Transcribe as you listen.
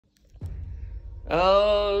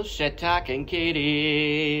Oh, shit talking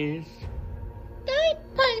kitties.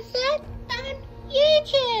 Don't post that on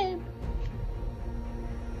YouTube.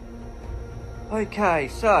 Okay,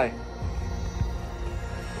 so.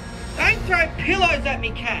 Don't throw pillows at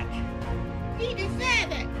me, cat. You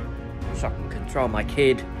deserve it. So I can control my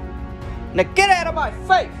kid. Now get out of my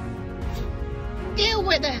face! Deal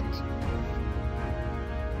with it.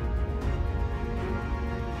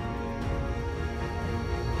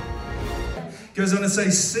 Goes on to say,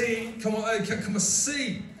 see, come on,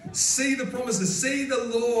 see the promises. See, the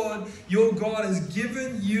Lord your God has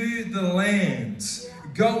given you the land.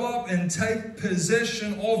 Go up and take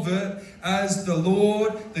possession of it as the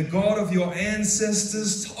Lord, the God of your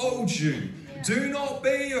ancestors, told you. Do not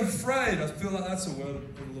be afraid. I feel like that's a word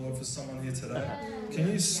of the Lord for someone here today. Can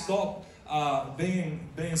you stop being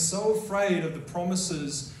so afraid of the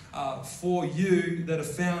promises for you that are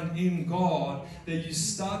found in God, that you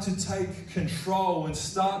start to take control and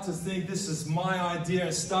start to think this is my idea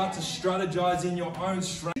and start to strategize in your own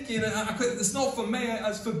strength. It's not for me.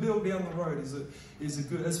 As for Bill down the road, he's a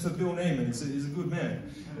good. As for Bill Neiman, he's a good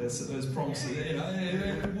man. Those promises,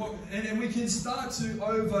 and we can start to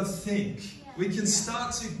overthink. We can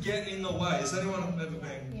start to get in the way. Has anyone ever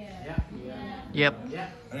been? Yeah. Yep.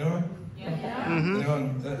 Anyone? Yeah.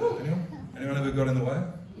 Anyone ever got in the way?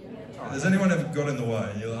 Has anyone ever got in the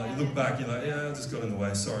way? You look back, you're like, yeah, I just got in the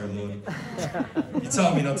way. Sorry, Lord. You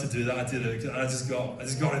told me not to do that. I did it. I just got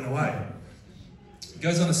in the way. It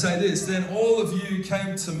goes on to say this. Then all of you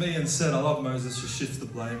came to me and said, I love Moses. Just shifts the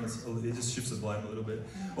blame. He just shifts the blame a little bit.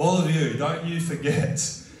 All of you, don't you forget.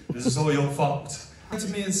 This is all your fault. To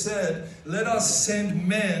me and said, let us send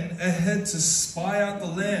men ahead to spy out the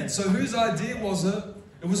land. So whose idea was it?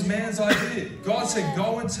 It was man's idea. God said,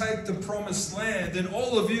 go and take the promised land. Then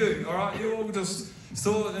all of you, all right, you all just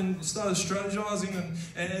thought and started strategizing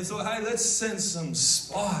and thought, hey, let's send some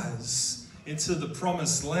spies into the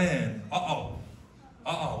promised land.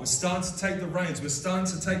 We're starting to take the reins. We're starting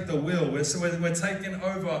to take the wheel. We're taking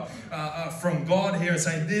over from God here and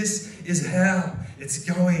saying, this is how it's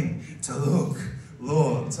going to look,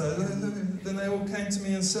 Lord. So then they all came to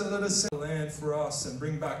me and said, let us send land for us and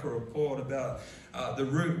bring back a report about the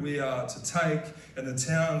route we are to take and the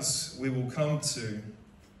towns we will come to.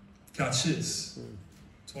 Catch this.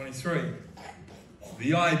 23.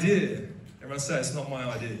 The idea. Everyone say, it's not my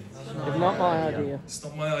idea. It's not my idea. It's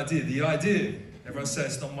not my idea. The idea. Everyone say,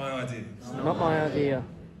 it's not my idea. It's not my idea.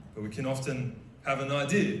 But we can often have an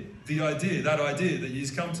idea. The idea, that idea that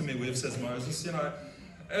you've come to me with, says Moses,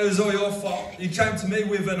 it was all your fault. You came to me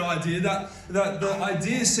with an idea. That the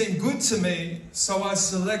idea seemed good to me, so I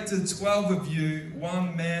selected 12 of you,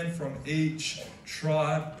 one man from each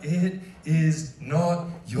tribe. It is not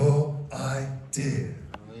your idea.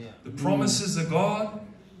 The promises of God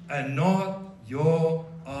are not your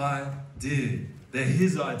idea. They're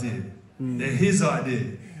His idea. They're His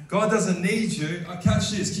idea. God doesn't need you.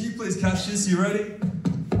 Catch this. Can you please catch this? You ready?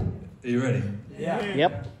 Are you ready? Yeah.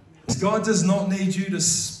 Yep. God does not need you to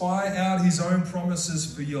spy out His own promises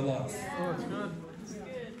for your life. Oh, it's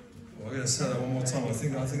good. Well, I gotta say that one more time. I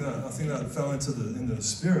think that fell into the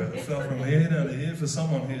spirit. It fell from here down to here for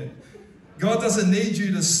someone here. God doesn't need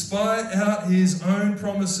you to spy out His own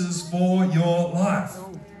promises for your life.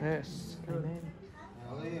 Yes. Amen.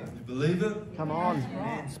 You believe it? Come on.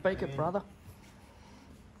 Speak it, brother.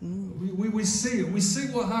 We see it. We see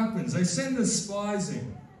what happens. They send the spies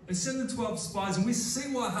in. They send the 12 spies and we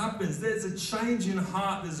see what happens. There's a change in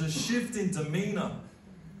heart. There's a shift in demeanor.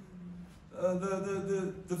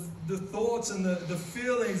 The thoughts and the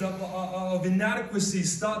feelings of inadequacy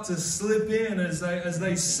start to slip in as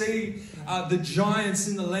they see the giants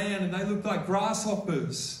in the land and they look like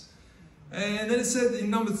grasshoppers. And then it said in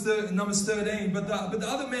Numbers 13, but the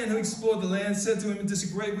other man who explored the land said to him and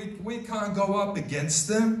disagreed, we can't go up against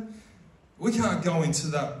them. We can't go into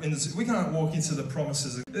that. We can't walk into the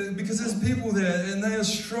promises because there's people there and they are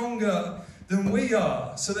stronger than we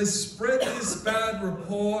are. So they spread this bad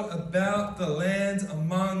report about the land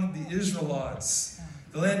among the Israelites.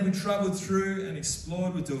 The land we traveled through and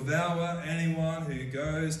explored would devour anyone who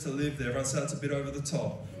goes to live there. Everyone say that's a bit over the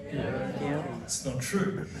top. Yeah. It's not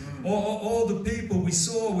true. All the people we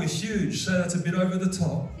saw were huge. So that's a bit over the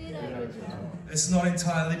top. It's not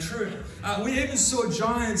entirely true. We even saw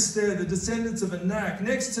giants there, the descendants of Anak.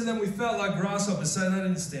 Next to them, we felt like grasshoppers, so they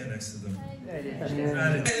didn't stand next to them.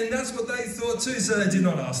 And that's what they thought too, so they did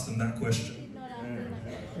not ask them that question.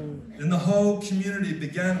 Then the whole community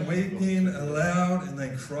began weeping aloud, and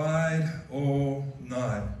they cried all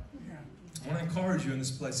night. I want to encourage you in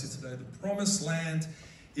this place here today. The promised land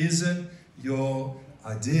isn't your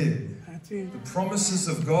idea. The promises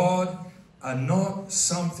of God are not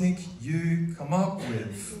something you come up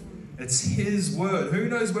with. It's His word. Who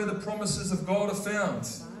knows where the promises of God are found?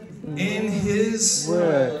 In His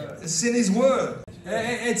word. It's in His word.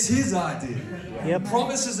 It's His idea. Yep. The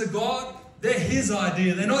promises of God, they're His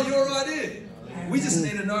idea. They're not your idea. We just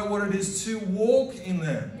need to know what it is to walk in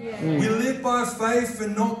them. We live by faith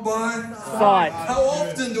and not by Sight. How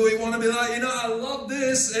often do we want to be like, I love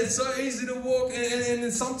this. It's so easy to walk.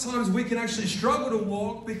 And sometimes we can actually struggle to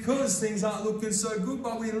walk because things aren't looking so good.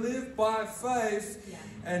 But we live by faith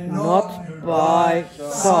and not by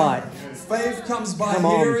sight. Faith comes by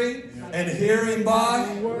hearing and hearing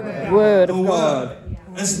by Word the of God. word.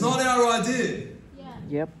 It's not our idea.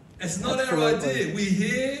 Yep. It's not our idea. We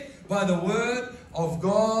hear by the word of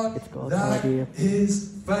God. It's God's that idea.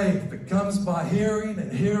 is faith. It comes by hearing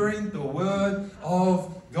and hearing the word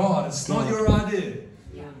of God. It's not your idea.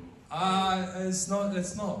 It's not.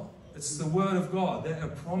 It's the word of God. There are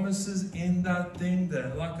promises in that thing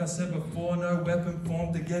that, like I said before, no weapon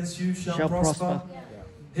formed against you shall prosper.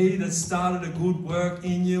 He that started a good work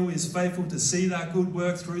in you is faithful to see that good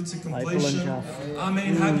work through to completion. I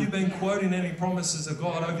mean, have you been quoting any promises of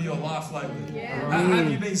God over your life lately? Have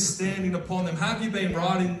you been standing upon them? Have you been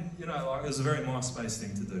writing, like, it's a very MySpace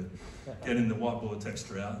thing to do. Getting the whiteboard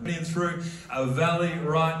texture out. Being through a valley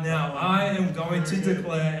right now, I am going to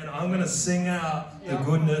declare and I'm going to sing out the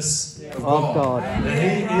goodness of God. That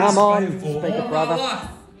He is faithful speak it, all brother. my life.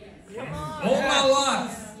 All my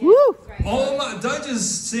life. Woo! Don't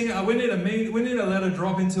just sing it. We need to let it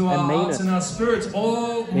drop into our hearts and our spirits.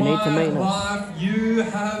 All my life, you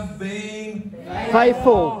have been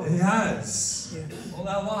faithful. He has. All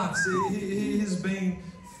our lives, He has been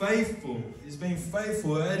faithful. He's been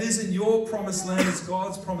faithful. It isn't your promised land, it's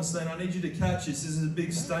God's promised land. I need you to catch this. This is a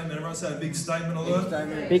big statement. Everyone say a big statement alert.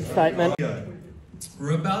 Big statement.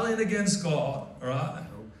 Rebelling against God, all right?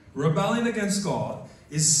 Rebelling against God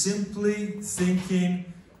is simply thinking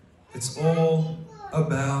it's all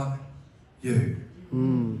about you.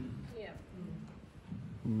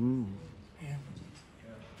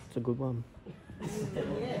 It's a good one.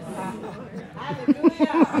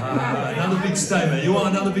 Another big statement. You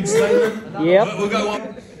want another big statement? Yep. We'll go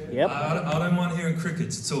on. Yep. I don't mind hearing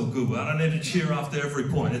crickets. It's all good. I don't need to cheer after every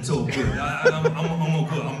point. It's all good. I'm all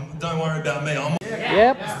good. Don't worry about me.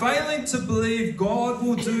 Failing to believe God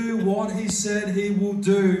will do what He said He will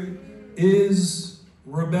do is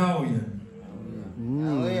rebellion.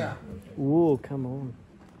 Ooh, come on.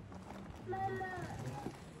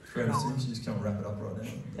 Travis, you should just come and wrap it up right now.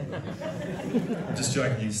 I'm just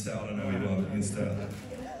joking. You stay. I don't know who you are, but you can stay out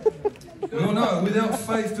there. We all know, without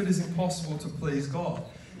faith it is impossible to please God.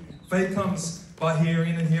 Faith comes by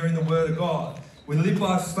hearing and hearing the word of God. We live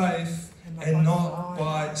by faith and not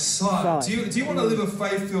by sight. Do you want to live a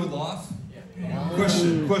faith-filled life?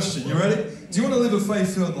 Question. You ready? Do you want to live a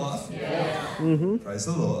faith-filled life? Yeah. Praise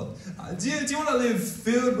the Lord. Do you want to live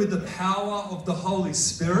filled with the power of the Holy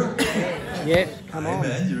Spirit? Come on.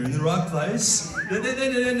 Amen. You're in the right place.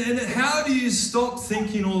 And how do you stop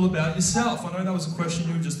thinking all about yourself? I know that was a question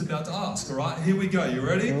you were just about to ask. All right, here we go. You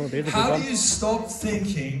ready? How do you stop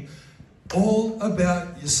thinking all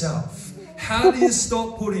about yourself? How do you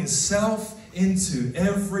stop putting self into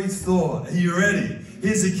every thought? Are you ready?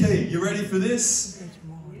 Here's the key. You ready for this?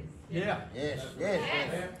 Yeah. Yes.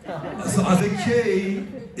 The key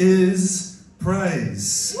is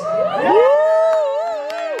praise. Bring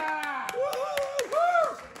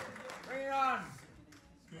it on.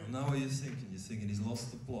 I know what you're thinking. You're thinking he's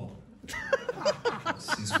lost the plot.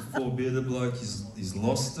 6'4" bearded bloke. He's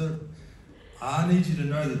lost it. I need you to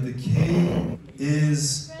know that the key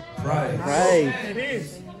is praise. It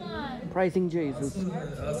is. Praising Jesus.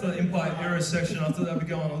 I thought Empire Era section, I thought that'd be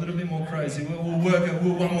going a little bit more crazy. We'll work it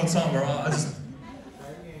one more time, all right?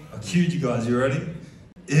 I cued you guys. You ready?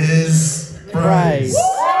 Is praise.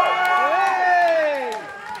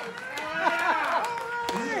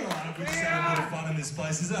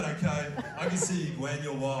 Place. Is that okay? I can see you, Gwen,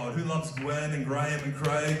 you're wild. Who loves Gwen and Graham and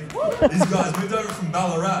Craig? These guys moved over from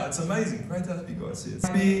Ballarat. It's amazing. Great to have you guys here.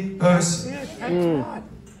 Be person.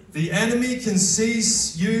 The enemy can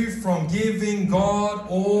cease you from giving God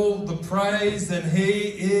all the praise, then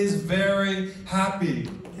He is very happy.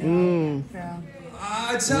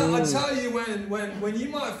 I tell you, when you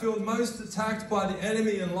might feel most attacked by the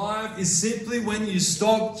enemy in life is simply when you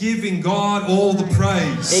stop giving God all the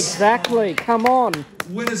praise. Exactly. Come on.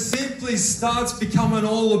 When it simply starts becoming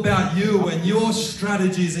all about you and your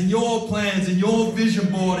strategies and your plans and your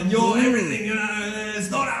vision board and your everything.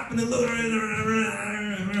 It's not happening. You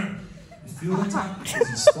feel attacked because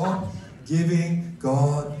you stop giving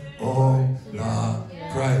God all the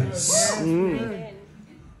praise.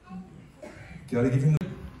 Got to give him the...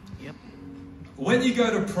 Yep. When you go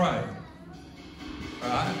to pray, all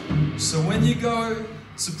right? So when you go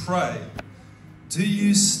to pray, do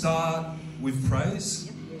you start with praise?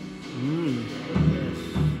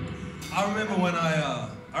 I remember when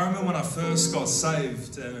I first got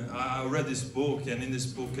saved, and I read this book, and in this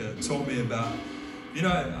book it taught me about, you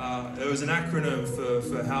know, it was an acronym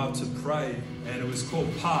for how to pray, and it was called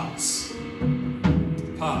PARTS.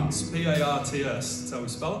 PARTS, P-A-R-T-S, that's how we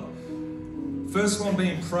spell it. First one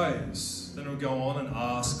being praise. Then we'll go on and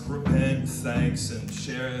ask, repent, thanks, and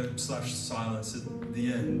share/silence at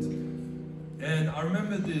the end. And I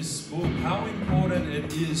remember this book, how important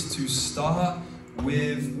it is to start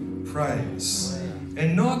with praise.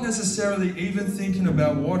 And not necessarily even thinking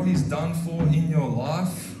about what he's done for in your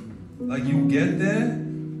life. Like you'll get there.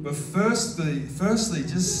 But firstly,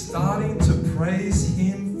 just starting to praise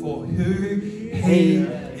him for who he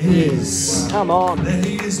is. Come on. That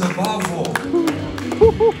he is above all.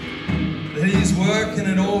 That he is working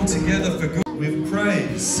it all together for good. With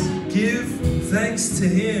praise. Give thanks to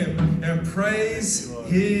him and praise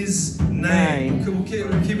his name. We'll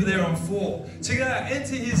keep it there on 4. Check it out.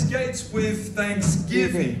 Enter his gates with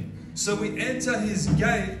thanksgiving. So we enter his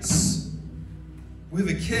gates with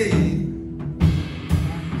a key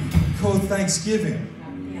called thanksgiving.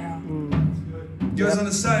 Goes on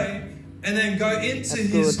to say, and then go into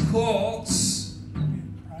his courts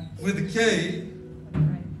with a key.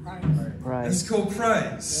 It's called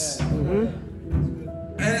praise.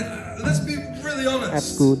 And let's be really honest.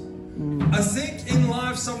 That's good. I think in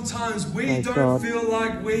life sometimes we don't feel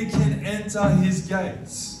like we can enter his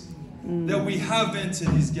gates. That we have entered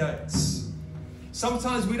his gates.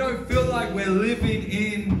 Sometimes we don't feel like we're living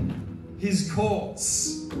in his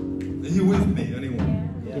courts. Are you with me, anyone?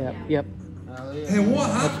 Yep. And what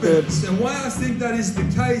happens, and why I think that is the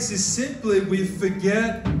case, is simply we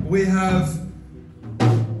forget we have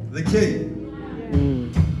the key.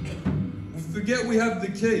 We forget we have the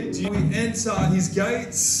key. We enter his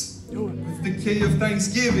gates with the key of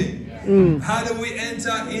thanksgiving. How do we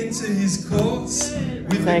enter into his courts?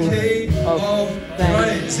 With the key of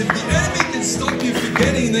praise. If the enemy can stop you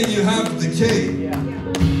forgetting that you have the key,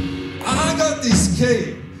 I got this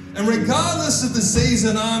key. And regardless of the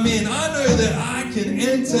season I'm in, I know that I can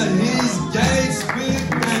enter his gates with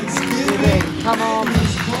thanksgiving. Come on.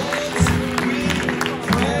 His courts with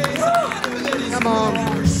praise. I know that he's Come on.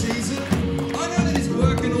 every season. I know that he's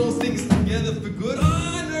working all things together for good.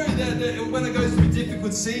 I know that when I go through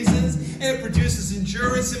difficult seasons, it produces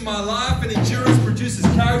endurance in my life, and endurance produces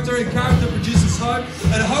character, and character produces hope,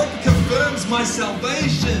 and hope confirms my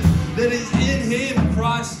salvation that is in him,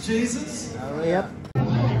 Christ Jesus. Yep.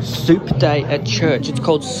 Soup Day at church. It's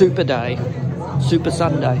called Super Day. Super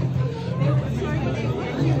Sunday.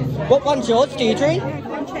 What one's yours, Deirdre?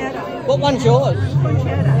 Pancetta. What one's yours?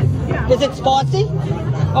 Pancetta. Yeah. Is it spicy?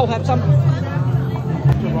 I'll have some.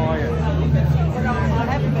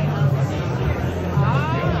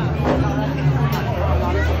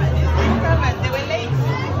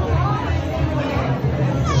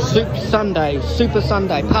 Soup Sunday, Super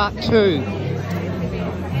Sunday, Part 2.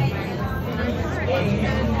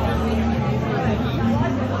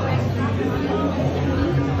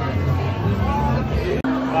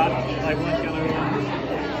 But I won't go